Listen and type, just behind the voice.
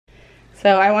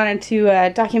So I wanted to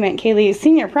document Kaylee's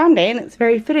senior prom day, and it's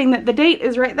very fitting that the date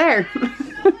is right there.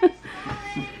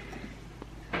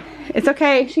 It's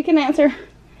okay, she can answer.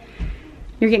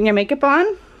 You're getting your makeup on?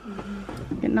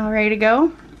 Getting all ready to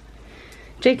go?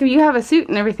 Jacob, you have a suit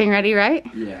and everything ready, right?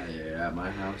 Yeah, at my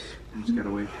house. I just gotta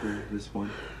wait for this one.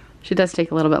 She does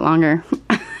take a little bit longer.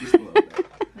 Just a little bit.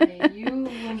 Hey, you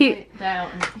wouldn't lay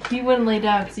down. He wouldn't lay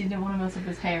down because he didn't want to mess up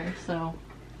his hair, so.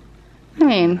 I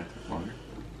mean. Longer.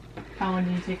 How long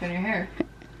do you take on your hair?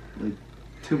 Like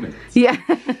 2 minutes. Yeah.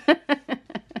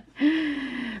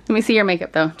 Let me see your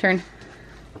makeup though. Turn.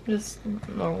 Just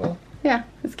normal. Yeah,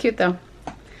 it's cute though.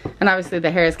 And obviously the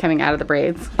hair is coming out of the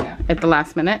braids at the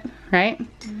last minute, right?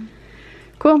 Mm-hmm.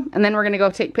 Cool. And then we're gonna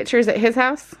go take pictures at his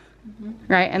house,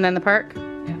 right? And then the park.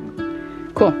 Yeah.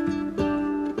 Cool.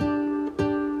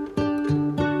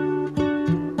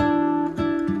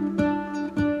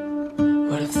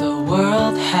 What if the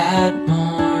world had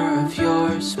more of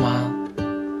your smile?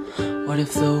 What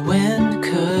if the wind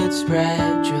could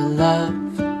spread your love?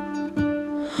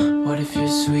 What if your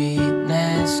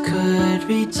sweetness could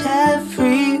reach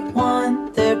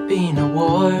everyone? There'd be no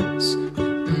wars.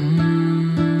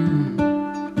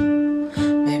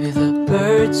 Maybe the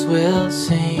birds will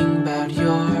sing about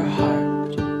your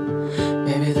heart.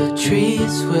 Maybe the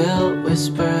trees will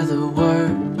whisper the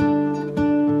word.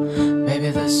 Maybe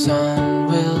the sun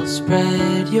will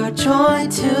spread your joy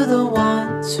to the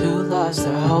ones who lost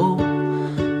their hope.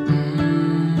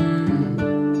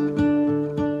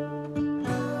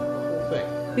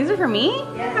 These are for me?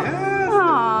 Yeah.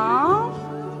 Aww.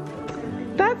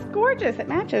 That's gorgeous. It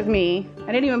matches me.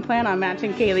 I didn't even plan on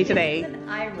matching Kaylee today. It's an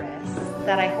iris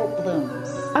that I hope blooms.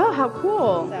 Oh, how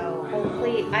cool. So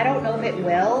hopefully, I don't know if it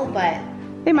will, but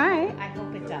They might. I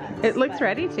hope it does. It looks But,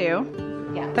 ready to.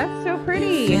 Yeah. That's so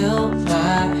pretty. Fill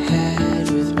my head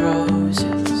with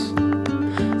roses.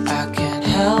 I can't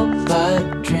help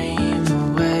but dream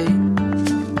away.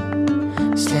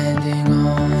 Standing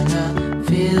on a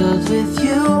field with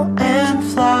you and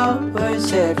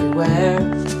flowers everywhere.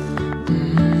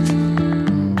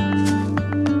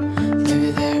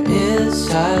 Maybe there is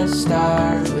a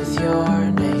star with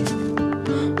your name.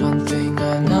 One thing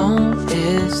I know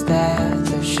is that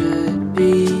there should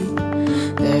be.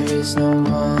 There is no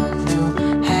one who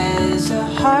has a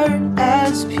heart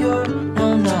as pure,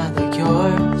 no, not like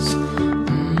yours.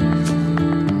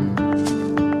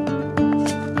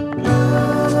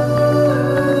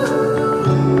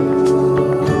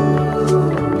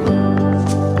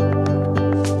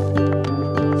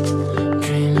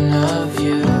 Dreaming of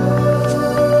you.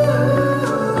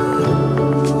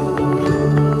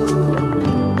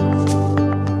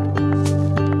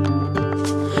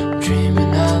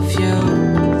 Dreaming of you.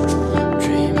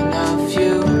 Dreaming of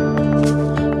you.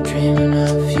 Dreaming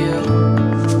of you.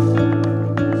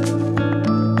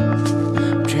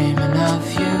 Dreaming of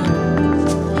you.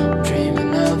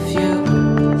 Dreaming of you.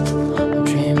 I'm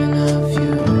dreaming of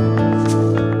you.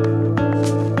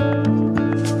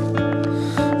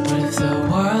 What if the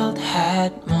world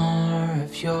had more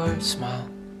of your smile?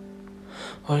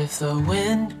 What if the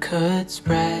wind could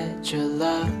spread your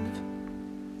love?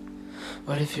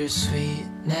 What if your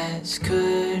sweetness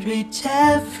could reach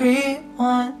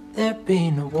everyone? There'd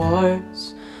be no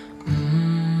wars.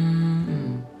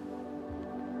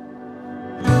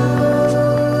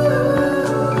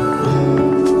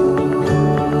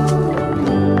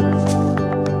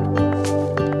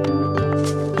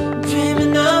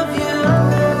 Dreaming of you.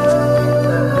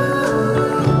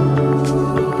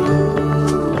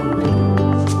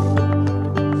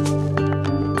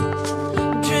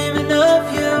 Dreaming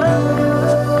of you.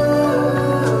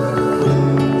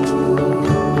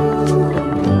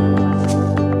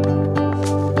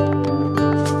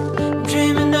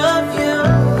 Dreaming of you.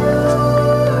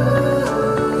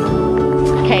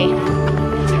 Okay.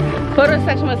 Photo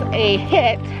session was a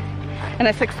hit and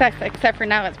a success, except for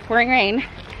now it's pouring rain.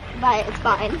 But it's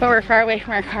fine. But we're far away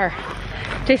from our car.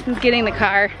 Jason's getting the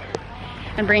car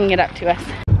and bringing it up to us.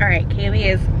 All right, Kaylee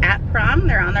is at prom.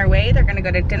 They're on their way. They're gonna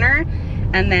go to dinner,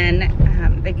 and then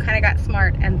they kind of got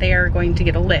smart and they are going to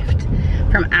get a lift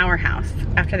from our house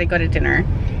after they go to dinner,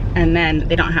 and then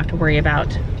they don't have to worry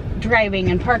about driving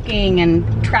and parking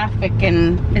and traffic,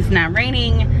 and it's now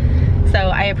raining. So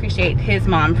I appreciate his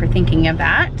mom for thinking of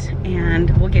that, and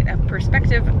we'll get a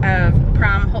perspective of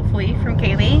prom hopefully from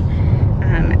Kaylee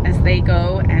as they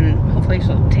go, and hopefully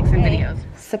she'll take some videos.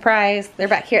 Surprise, they're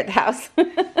back here at the house.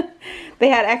 They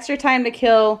had extra time to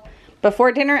kill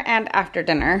before dinner and after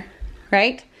dinner,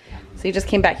 right? So you just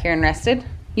came back here and rested.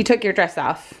 You took your dress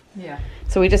off. Yeah.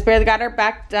 So we just barely got our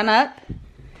back done up.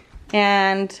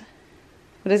 And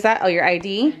what is that? Oh, your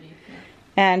ID.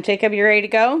 And Jacob, you ready to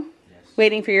go? Yes.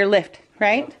 Waiting for your lift,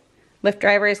 right? Yep. Lift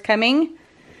driver is coming.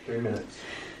 3 minutes.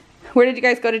 Where did you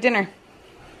guys go to dinner?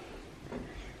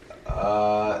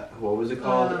 What was it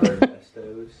called?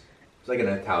 Ernesto's. It's like an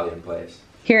Italian place.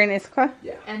 Here in ISSAQUAH?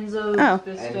 Yeah. Enzo's, Oh.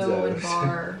 Bisto, and Enzo's.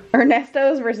 Bar.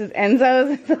 Ernesto's versus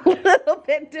Enzo's. It's a little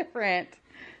bit different.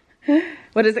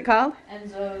 What is it called?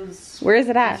 Enzo's. Where is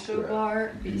it at? Bistro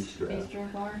Bar. Bistro.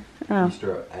 Bistro Bar. Oh.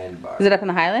 Bistro and bar. Is it up in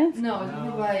the Highlands? No, it's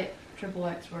over by Triple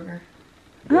X Burger.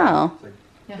 Oh. It's like,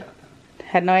 Yeah.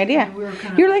 Had no idea. We were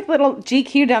kind of. You're like little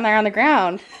GQ down there on the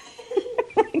ground.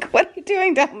 Like, what are you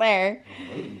doing down there?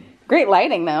 Great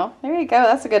lighting, though. There you go.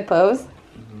 That's a good pose.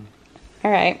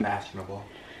 All right. fashionable.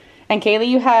 And Kaylee,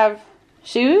 you have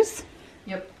shoes?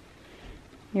 Yep.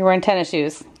 You're wearing tennis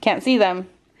shoes. Can't see them.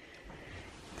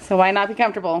 So why not be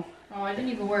comfortable? Oh, I didn't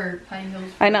even wear high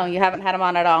heels. I know, you haven't had them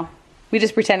on at all. We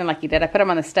just pretended like you did. I put them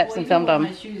on the steps and filmed them.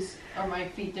 My shoes or my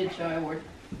feet did show, I wore.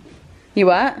 You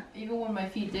what? Even when my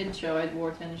feet did show, I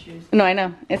wore tennis shoes. No, I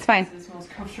know. It's fine. It's most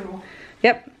comfortable.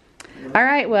 Yep. All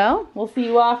right, well, we'll see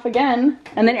you off again.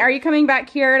 And then are you coming back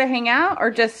here to hang out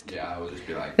or just... Yeah, we'll just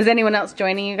be like... Is anyone else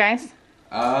joining you guys?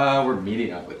 We're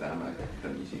meeting up with them at the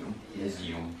museum.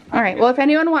 All right, well, if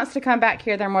anyone wants to come back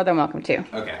here, they're more than welcome to.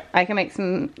 Okay. I can make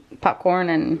some popcorn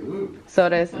and Ooh.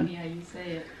 sodas. Funny how you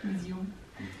say it. Museum.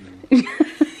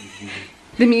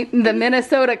 The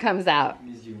Minnesota comes out.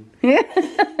 Museum.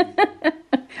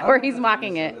 Or he's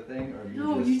mocking it.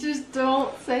 No, you just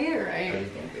don't say it right.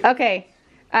 Okay.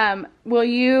 Will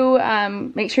you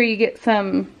make sure you get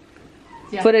some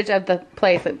Yeah. footage of the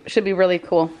place? It should be really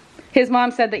cool. His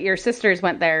mom said that your sisters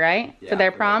went there, right? Yeah, for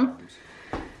their prom?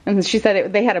 And she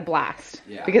said they had a blast.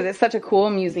 Yeah. Because it's such a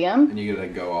cool museum. And you get to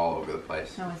go all over the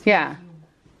place. No, it's Yeah.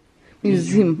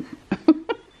 Museum.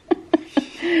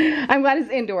 I'm glad it's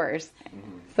indoors.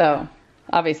 So,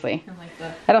 obviously. I like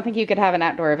that. I don't think you could have an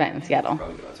outdoor event in Seattle.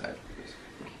 Probably go outside.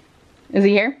 Is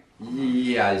he here?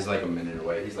 Yeah, he's like a minute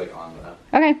away. He's like on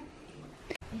the... Okay.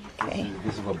 Okay.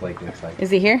 This is what Blake looks like.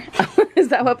 Is he here? Is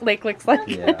that what Blake looks like?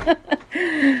 Yeah.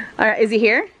 All right. Is he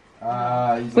here?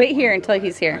 He's Wait like here 1 until minute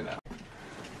he's away. here. I know.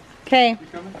 Okay.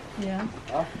 Yeah.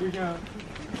 Off we go.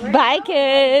 Bye,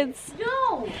 kids.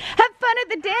 No! Have fun at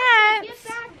the dance.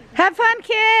 Have fun,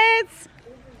 kids.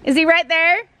 Is he right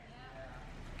there?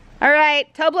 All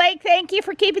right. Tell Blake thank you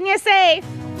for keeping you safe.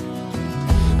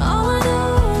 All I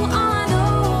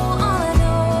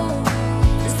know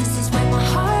is this is where my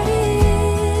heart is.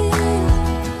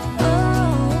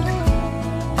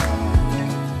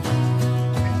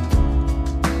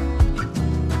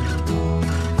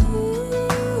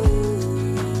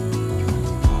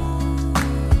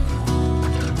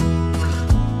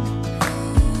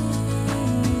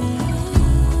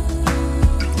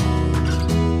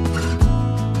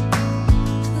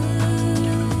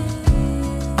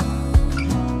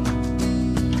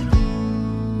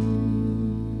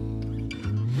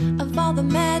 Of all the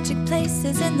magic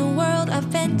places in the world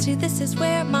I've been to, this is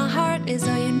where my heart is.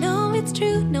 Oh, you know it's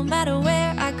true. No matter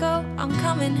where I go, I'm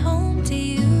coming home to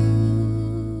you.